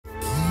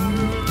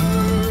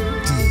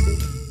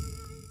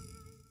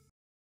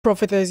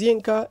Prophetess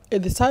Yinka, a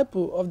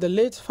disciple of the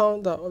late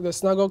founder of the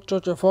Synagogue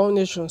Church of All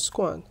Nations,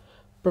 Kwan,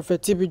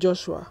 Prophet T.B.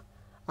 Joshua,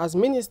 has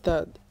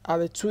ministered at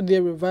a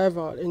two-day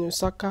revival in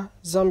Lusaka,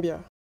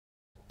 Zambia.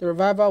 The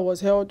revival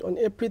was held on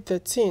April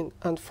 13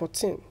 and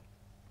 14.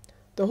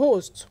 The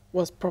host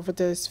was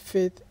Prophetess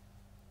Faith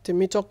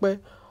Temitokpe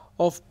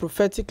of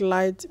Prophetic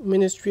Light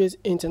Ministries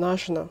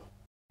International.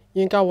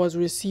 Yinka was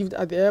received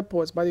at the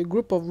airport by a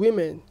group of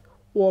women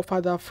who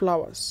offered her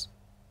flowers.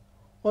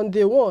 On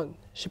day one,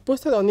 she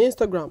posted on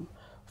Instagram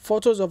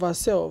photos of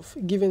herself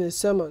giving a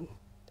sermon.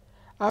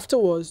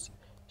 Afterwards,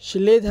 she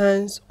laid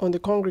hands on the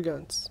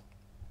congregants.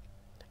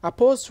 Her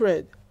post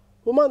read,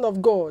 "Woman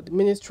of God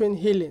ministering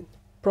healing,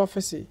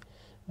 prophecy,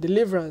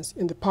 deliverance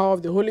in the power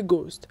of the Holy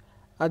Ghost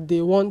at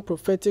Day 1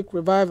 Prophetic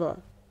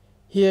Revival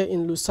here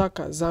in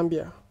Lusaka,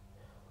 Zambia.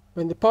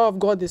 When the power of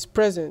God is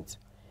present,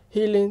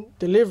 healing,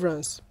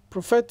 deliverance,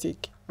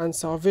 prophetic, and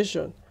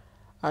salvation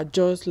are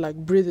just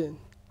like breathing.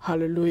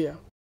 Hallelujah."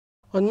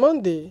 On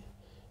Monday,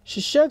 she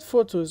shared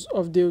photos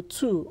of Day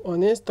 2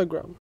 on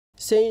Instagram,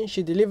 saying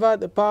she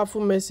delivered a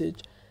powerful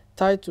message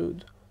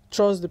titled,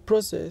 "Trust the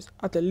Process,"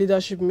 at a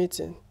leadership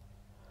meeting.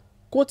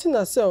 Quoting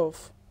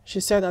herself, she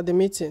said at the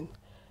meeting,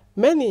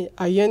 "Many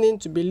are yearning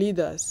to be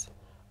leaders,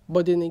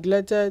 but they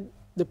neglected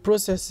the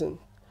processing.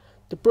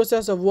 The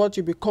process of what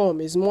you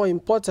become is more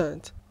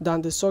important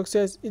than the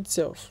success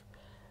itself.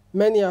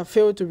 Many have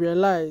failed to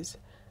realize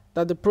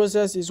that the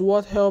process is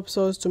what helps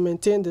us to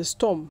maintain the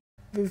storm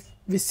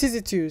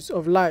vicissitudes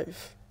of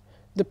life.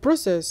 The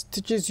process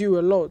teaches you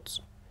a lot.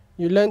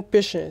 You learn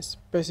patience,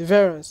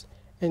 perseverance,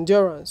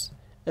 endurance,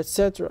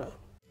 etc.